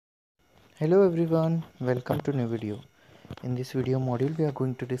Hello everyone, welcome to new video. In this video module we are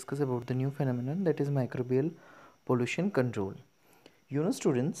going to discuss about the new phenomenon, that is microbial pollution control.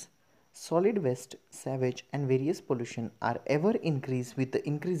 Students, solid waste, sewage and various pollution are ever increase with the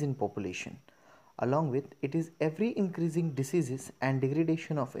increase in population. Along with it is ever increasing diseases and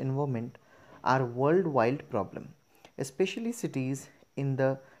degradation of environment are worldwide problem, especially cities in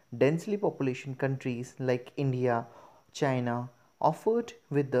the densely population countries like India, China offered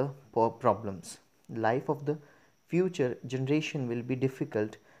with the problems. Life of the future generation will be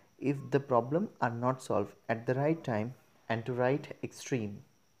difficult if the problem are not solved at the right time and to right extreme.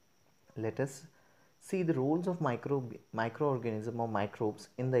 Let us see the roles of microorganism or microbes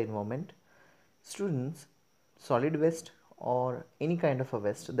in the environment. Students, solid waste or any kind of a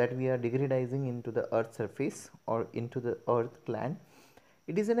waste that we are degrading into the earth surface or into the earth land,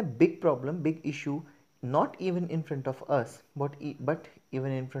 it is a big problem, big issue, not even in front of us but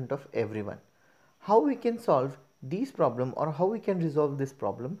even in front of everyone. How we can solve these problem or how we can resolve this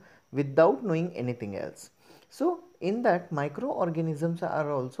problem without knowing anything else? So in that, microorganisms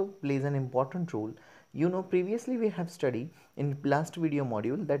are also plays an important role. Previously we have studied in last video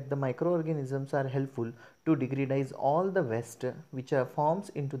module that the microorganisms are helpful to degradize all the waste which are forms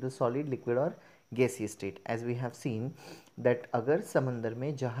into the solid, liquid or gaseous state. As we have seen that अगर समंदर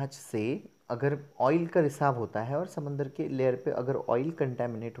में जहाज से अगर oil का रिसाव होता है और समंदर के लेयर पे अगर ऑयल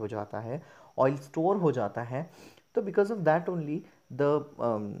कंटेमिनेट हो जाता है, ऑयल स्टोर हो जाता है, तो because of that only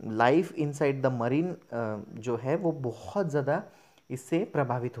the life inside the marine जो है वो बहुत ज़्यादा इससे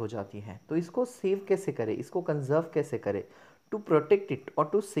प्रभावित हो जाती है. तो इसको सेव कैसे करें, इसको कंजर्व कैसे करें? टू प्रोटेक्ट इट और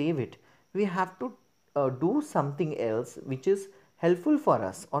to save it we have to do something else which is helpful for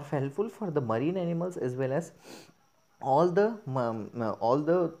us or helpful for the marine animals as well as all the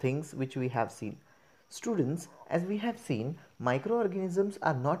things which we have seen. Students, as we have seen, microorganisms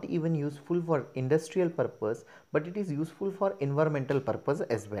are not even useful for industrial purpose, but it is useful for environmental purpose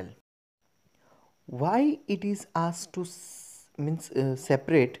as well. Why it is asked to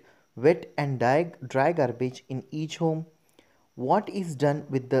separate wet and dry garbage in each home? What is done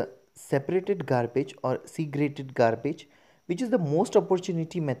with the separated garbage or segregated garbage, which is the most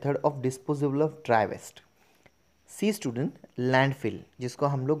opportunity method of disposal of dry waste? C student, landfill, जिसको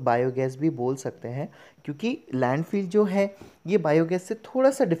हम लोग biogas भी बोल सकते हैं, क्योंकि landfill जो है ये बायोगैस से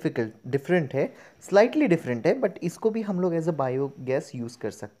थोड़ा सा डिफरेंट है, स्लाइटली डिफरेंट है, बट इसको भी हम लोग एज अ बायोगैस यूज़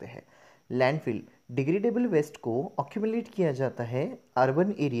कर सकते हैं. लैंडफिल डिग्रेडेबल वेस्ट को ऑक्यूमुलेट किया जाता है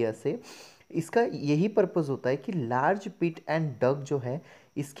अर्बन एरिया से. इसका यही पर्पज़ होता है कि लार्ज पिट एंड डग जो है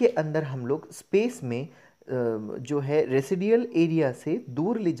इसके अंदर हम लोग स्पेस में जो है रेसिडियल एरिया से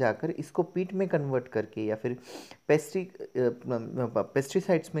दूर ले जाकर इसको पीट में कन्वर्ट करके या फिर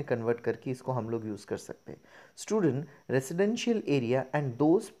पेस्टिसाइड्स में कन्वर्ट करके इसको हम लोग यूज़ कर सकते हैं. Student, residential area and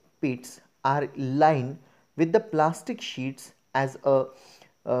those पिट्स are line with the plastic sheets as a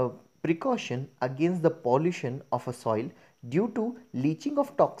precaution against the pollution of a soil due to leaching of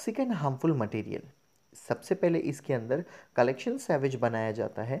toxic and harmful material. सबसे पहले इसके अंदर कलेक्शन सैवेज बनाया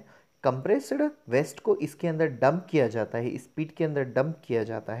जाता है, कंप्रेस्ड वेस्ट को इसके अंदर डंप किया जाता है, इस पीट के अंदर डंप किया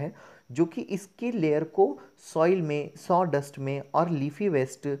जाता है, जो कि इसके लेयर को सॉइल में, सॉ डस्ट में और लीफी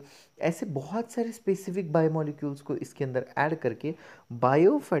वेस्ट ऐसे बहुत सारे स्पेसिफिक बायोमोलिक्यूल्स को इसके अंदर ऐड करके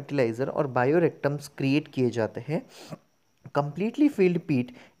बायो फर्टिलाइज़र और बायो रेक्टम्स क्रिएट किए जाते हैं. Completely filled peat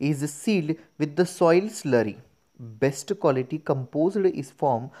is sealed with the soil slurry. Best quality compost is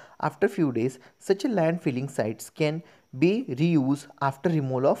formed after few days. Such a landfilling sites can be reused after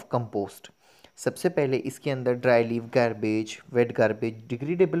removal of compost. सबसे पहले इसके अंदर dry leaf garbage, wait garbage,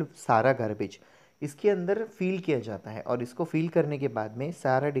 degradable सारा garbage इसके अंदर feel किया जाता है, और इसको फील करने के बाद में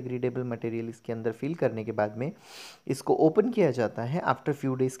सारा डिग्रेडेबल मटेरियल इसके अंदर फील करने के बाद में इसको ओपन किया जाता है आफ्टर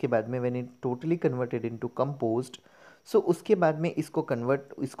फ्यू डेज के बाद में, when it totally converted into compost. सो उसके बाद में इसको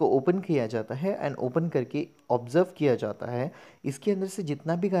ओपन किया जाता है एंड ओपन करके ऑब्जर्व किया जाता है. इसके अंदर से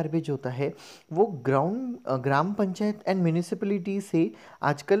जितना भी गार्बेज होता है वो ग्राम पंचायत एंड म्यूनिसिपैलिटी से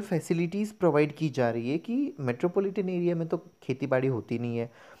आजकल फैसिलिटीज़ प्रोवाइड की जा रही है कि मेट्रोपॉलिटन एरिया में तो खेती बाड़ी होती नहीं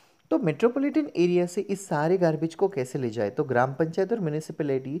है, तो मेट्रोपॉलिटन एरिया से इस सारे गार्बेज को कैसे ले जाए. तो ग्राम पंचायत और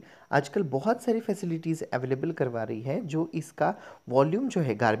म्यूनिसिपैलिटी आजकल बहुत सारी फैसिलिटीज़ अवेलेबल करवा रही है जो इसका वॉल्यूम जो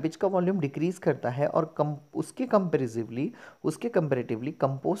है गार्बेज का वॉल्यूम डिक्रीज़ करता है और उसके कंपेरेटिवली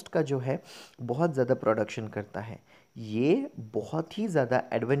कंपोस्ट का जो है बहुत ज़्यादा प्रोडक्शन करता है. ये बहुत ही ज़्यादा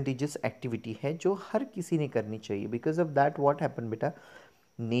एडवांटेजेस एक्टिविटी है जो हर किसी ने करनी चाहिए. Because of that what happen बेटा,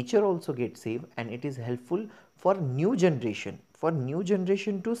 nature also gets saved and it is helpful for new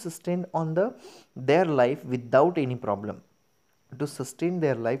generation to sustain on their life without any problem. To sustain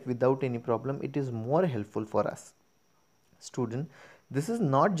their life without any problem, it is more helpful for us. Student, This is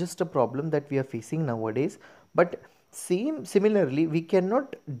not just a problem that we are facing nowadays, but similarly we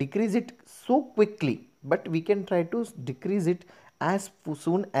cannot decrease it so quickly, but we can try to decrease it as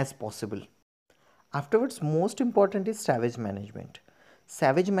soon as possible. Afterwards most important is savage management.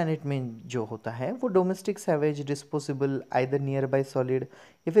 Savage management जो होता है वो domestic savage disposable either near by solid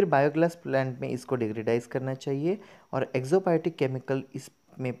या फिर biogas plant में इसको डिग्रेडाइज करना चाहिए और एक्सोबायोटिक केमिकल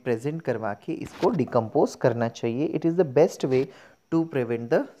इसमें प्रेजेंट करवा के इसको डिकम्पोज करना चाहिए. It is the best way to prevent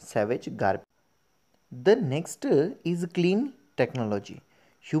the savage garbage. The next is clean technology.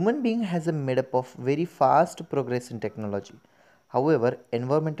 Human being has a made up of very fast progress in technology. However,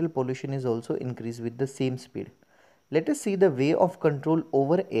 environmental pollution is also increased with the same speed. Let us see the way of control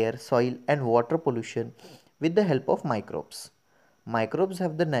over air, soil and water pollution with the help of microbes. Microbes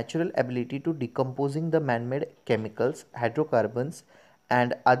have the natural ability to decomposing the man-made chemicals, hydrocarbons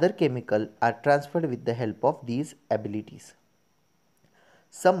and other chemical are transferred with the help of these abilities.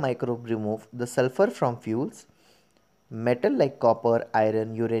 Some microbes remove the sulfur from fuels. Metal like copper,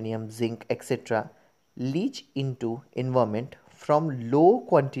 iron, uranium, zinc, etc. leach into environment from low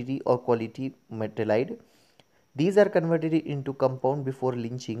quantity or quality metallide. These are converted into compound before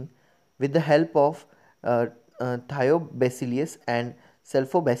leaching with the help of thiobacillus and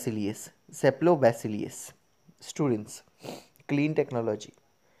cephalobacillus. Students, clean technology.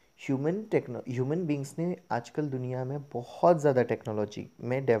 Human beings ने आजकल दुनिया में बहुत ज़्यादा technology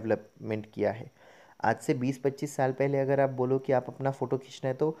में development किया है. आज से 20-25 साल पहले अगर आप बोलो कि आप अपना फ़ोटो खींचना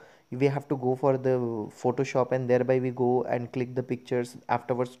है तो we have to go for the Photoshop and there bye we go and click the pictures.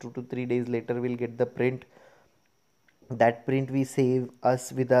 Afterwards 2 to 3 days later we'll get the print. That print we save us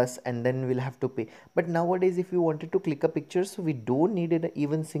with us and then we'll have to pay. But nowadays if you wanted to click a picture, so we don't need it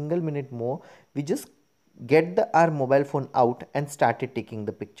even single minute more. We just get our mobile phone out and started taking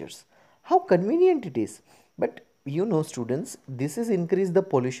the pictures. How convenient it is. But you know students, this has increased the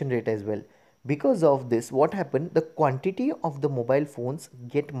pollution rate as well. Because of this, what happened, the quantity of the mobile phones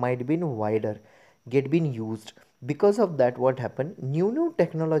might been wider, get been used. Because of that, what happened, new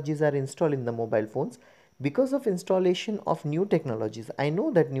technologies are installed in the mobile phones. Because of installation of new technologies, I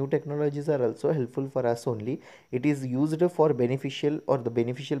know that new technologies are also helpful for us only. It is used for beneficial or the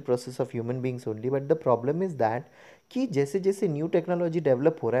beneficial process of human beings only. But the problem is that कि जैसे जैसे new technology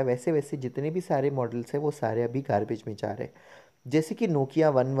develop हो रहा है वैसे वैसे जितने भी सारे मॉडल्स हैं वो सारे अभी गार्बेज में जा रहे हैं. जैसे कि नोकिया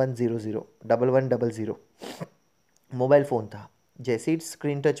 1100 1100 मोबाइल फ़ोन था. जैसे ही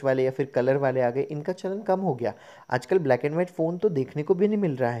स्क्रीन टच वाले या फिर कलर वाले आ गए, इनका चलन कम हो गया. आजकल ब्लैक एंड वाइट फ़ोन तो देखने को भी नहीं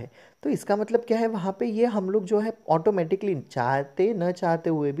मिल रहा है. तो इसका मतलब क्या है, वहाँ पे ये हम लोग जो है ऑटोमेटिकली चाहते न चाहते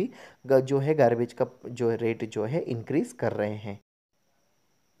हुए भी जो है गार्बेज का जो रेट जो है इंक्रीज कर रहे हैं.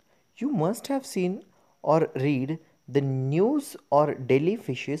 You must have seen or read the news or daily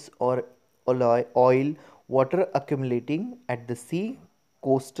fishes or oil water accumulating at the sea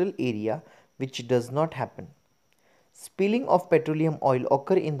coastal area, which does not happen. Spilling of petroleum oil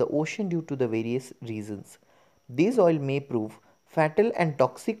occur in the ocean due to the various reasons. These oil may prove fatal and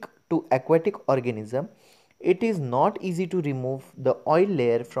toxic to aquatic organism. It is not easy to remove the oil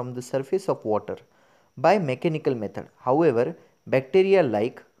layer from the surface of water by mechanical method. However, bacteria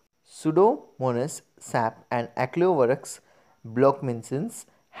like Pseudomonas sap and Acleovorax blockmensins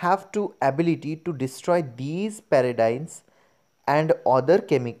have to ability to destroy these paradines and other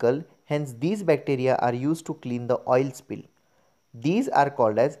chemical. Hence these bacteria are used to clean the oil spill. These are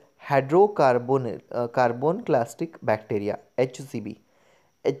called as carbon-clastic bacteria, HCB.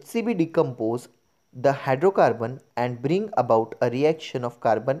 HCB decompose the hydrocarbon and bring about a reaction of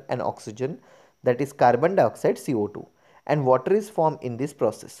carbon and oxygen, that is carbon dioxide, CO2, and water is formed in this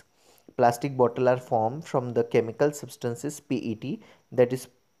process. Plastic bottles are formed from the chemical substances PET, that is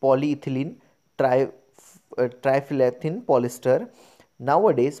polyethylene trifluoroethylene polyester.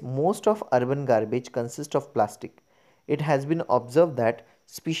 Nowadays, most of urban garbage consists of plastic. It has been observed that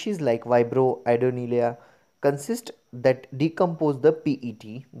species like Vibro idonelia consist that decompose the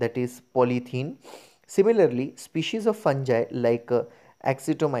PET, that is polyethylene. Similarly, species of fungi like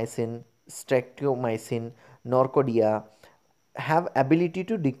Actinomycin, Streptomycin, Norcodia have ability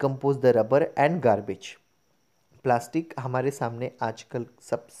to decompose the rubber and garbage. Plastic हमारे सामने आजकल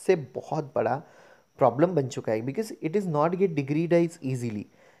सबसे बहुत बड़ा problem बन चुका है because it is not gate डिग्रेडाइज easily.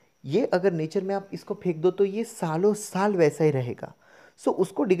 ये अगर नेचर में आप इसको फेंक दो तो ये सालों साल वैसा ही रहेगा. सो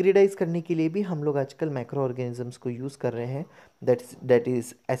उसको डिग्रेडाइज करने के लिए भी हम लोग आजकल माइक्रो ऑर्गेनिजम्स को यूज़ कर रहे हैं. That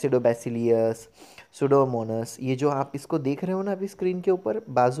is एसिडोबैसिलियस, Pseudomonas. ये जो आप इसको देख रहे हो ना अभी स्क्रीन के ऊपर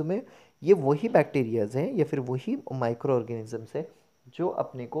बाजू में, ये वही बैक्टीरियाज हैं या फिर वही माइक्रो ऑर्गेनिजम्स है जो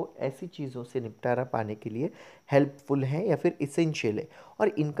अपने को ऐसी चीज़ों से निपटारा पाने के लिए हेल्पफुल है या फिर इसेंशियल है, और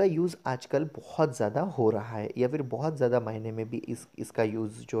इनका यूज़ आजकल बहुत ज़्यादा हो रहा है, या फिर बहुत ज़्यादा मायने में भी इसका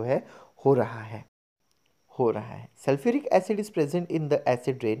यूज़ जो है हो रहा है Sulfuric acid is present in the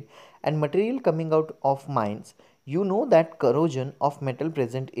acid rain and material coming out of mines. You know that corrosion of metal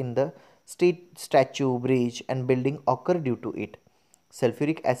present in the statue, bridge and building occur due to it.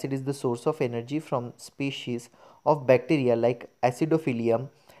 Sulfuric acid is the source of energy from species of bacteria like Acidophilium,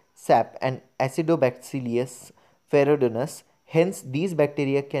 sap and Acidobacillus ferruginous. Hence, these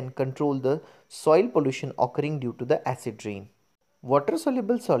bacteria can control the soil pollution occurring due to the acid rain.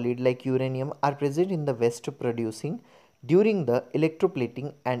 Water-soluble solid like uranium are present in the waste producing during the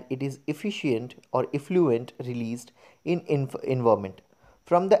electroplating, and it is efficient or effluent released in environment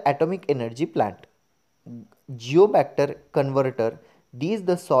from the atomic energy plant. Geobacter converter these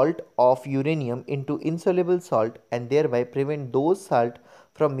the salt of uranium into insoluble salt and thereby prevent those salt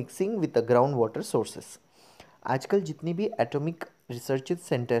from mixing with the groundwater sources. आजकल जितनी भी atomic research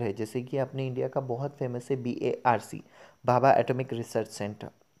centre है, जैसे कि अपने India का बहुत famous है BARC, बाबा एटॉमिक रिसर्च सेंटर,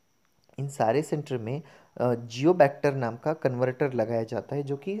 इन सारे सेंटर में जियोबैक्टर नाम का कन्वर्टर लगाया जाता है,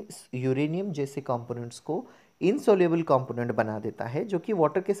 जो कि यूरेनियम जैसे कंपोनेंट्स को इनसोल्यूबल कंपोनेंट बना देता है, जो कि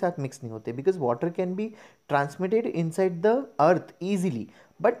वाटर के साथ मिक्स नहीं होते, because water can be transmitted inside the earth easily,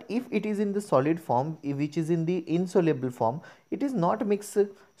 but if it is in the solid form which is in the insoluble form, it is not mixed.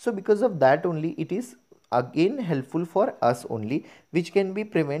 So because of that only it is again helpful for us only, which can be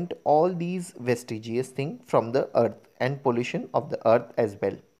prevent all these vestigious thing from the earth and pollution of the earth as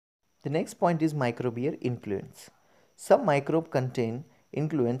well. The next point is microbial influence. Some microbe contain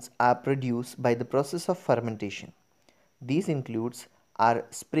influence are produced by the process of fermentation. These includes are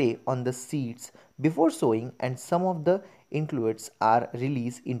spray on the seeds before sowing, and some of the influence are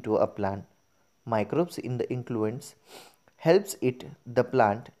released into a plant. Microbes in the influence helps it the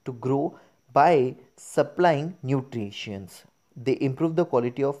plant to grow by supplying nutrients. They improve the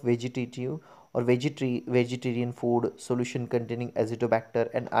quality of vegetative or vegetarian food. Solution containing azotobacter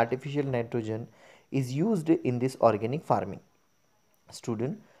and artificial nitrogen is used in this organic farming.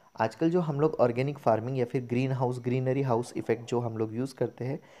 Student, आजकल जो हम लोग organic farming या फिर green house greenery house effect जो हम लोग use करते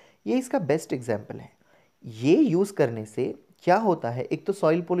हैं, ये इसका बेस्ट एग्जाम्पल है। ये यूज़ करने से क्या होता है, एक तो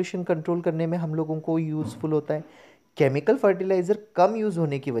सॉइल पोल्यूशन कंट्रोल करने में हम लोगों को यूज़फुल होता है। केमिकल फर्टिलाइज़र कम यूज़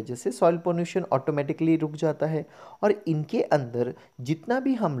होने की वजह से सॉइल पोल्यूशन ऑटोमेटिकली रुक जाता है, और इनके अंदर जितना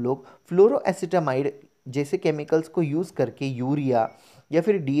भी हम लोग फ्लोरोएसिटामाइड जैसे केमिकल्स को यूज़ करके यूरिया या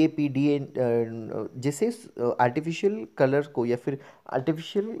फिर DAP जैसे आर्टिफिशियल कलर को या फिर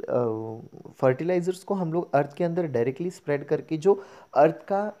आर्टिफिशियल फर्टिलाइज़र्स को हम लोग अर्थ के अंदर डायरेक्टली स्प्रेड करके जो अर्थ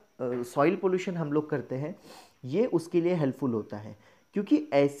का सॉइल पोल्यूशन हम लोग करते हैं, ये उसके लिए हेल्पफुल होता है। क्योंकि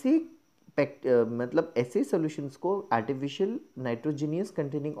ऐसे मतलब ऐसे सॉल्यूशंस को artificial nitrogenous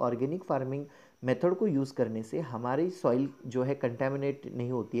containing organic farming method को यूज़ करने से हमारी सॉइल जो है कंटेमिनेट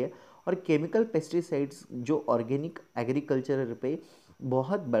नहीं होती है, और केमिकल पेस्टिसाइड्स जो ऑर्गेनिक एग्रीकल्चर पे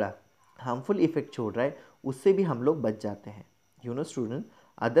बहुत बड़ा हार्मफुल इफेक्ट छोड़ रहा है, उससे भी हम लोग बच जाते हैं। You know student,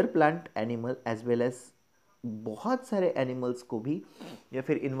 other plant animal as well as बहुत सारे एनिमल्स को भी या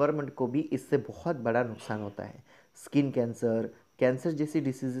फिर इन्वायरमेंट को भी इससे बहुत बड़ा नुकसान होता है। स्किन कैंसर, कैंसर जैसी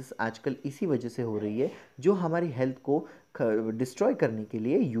डिसीजेस आजकल इसी वजह से हो रही है, जो हमारी हेल्थ को डिस्ट्रॉय करने के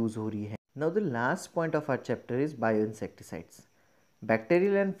लिए यूज़ हो रही है। Now the last point of our chapter is bio insecticides.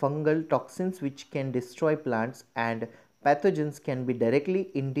 Bacterial and fungal toxins which can destroy plants and pathogens can be directly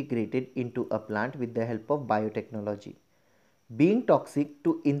integrated into a plant with the help of biotechnology. Being toxic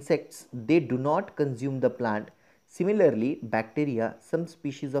to insects, they do not consume the plant. Similarly, bacteria, some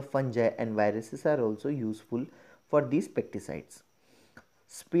species of fungi and viruses are also useful for these pesticides.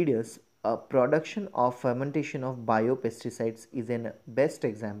 Spiders, a production of fermentation of biopesticides is a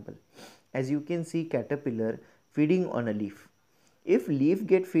best example. As you can see, caterpillar feeding on a leaf. If leaf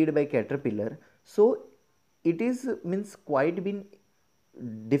get fed by caterpillar, so it is means quite been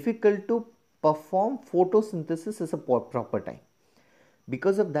difficult to perform photosynthesis as a proper time.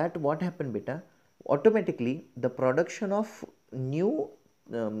 Because of that, what happened beta, automatically the production of new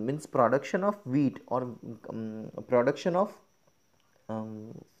means production of wheat or um, production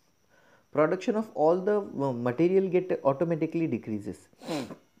of all the material get automatically decreases.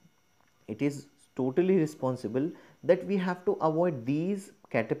 It is totally responsible that we have to avoid these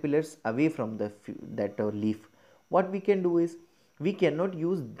caterpillars away from that leaf. What we can do is, we cannot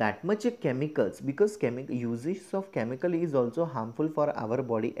use that much chemicals, because chemical usage of chemical is also harmful for our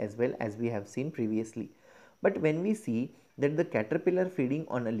body as well, as we have seen previously. But when we see that the caterpillar feeding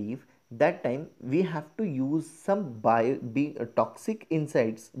on a leaf, that time we have to use some toxic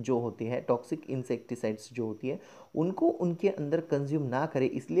insects जो होते हैं, toxic insecticides जो होती है, उनको उनके अंदर consume ना करे,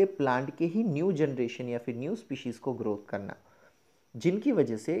 इसलिए प्लांट के ही न्यू जनरेशन या फिर न्यू स्पीशीज़ को ग्रोथ करना, जिनकी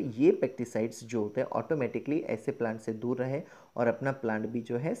वजह से ये पेस्टिसाइड्स जो होते हैं ऑटोमेटिकली ऐसे प्लांट से दूर रहे और अपना प्लांट भी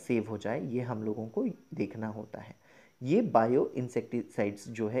जो है सेव हो जाए, ये हम लोगों को देखना होता है। ये बायो इंसेक्टिसाइड्स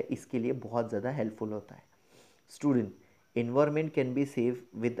जो है इसके लिए बहुत ज़्यादा हेल्पफुल होता है। Student, environment can be safe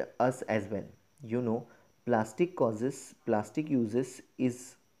with us as well. You know, plastic uses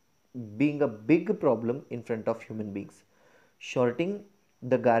is being a big problem in front of human beings. Sorting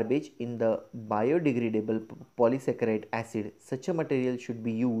the garbage in the biodegradable polysaccharide acid, such a material should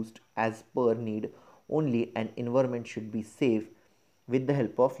be used as per need only, and environment should be safe with the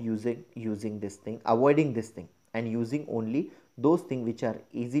help of using this thing, avoiding this thing, and using only those things which are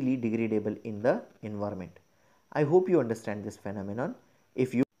easily degradable in the environment. I hope you understand this phenomenon.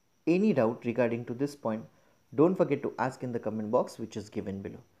 If you have any doubt regarding to this point, don't forget to ask in the comment box which is given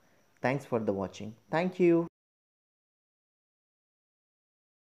below. Thanks for the watching. Thank you.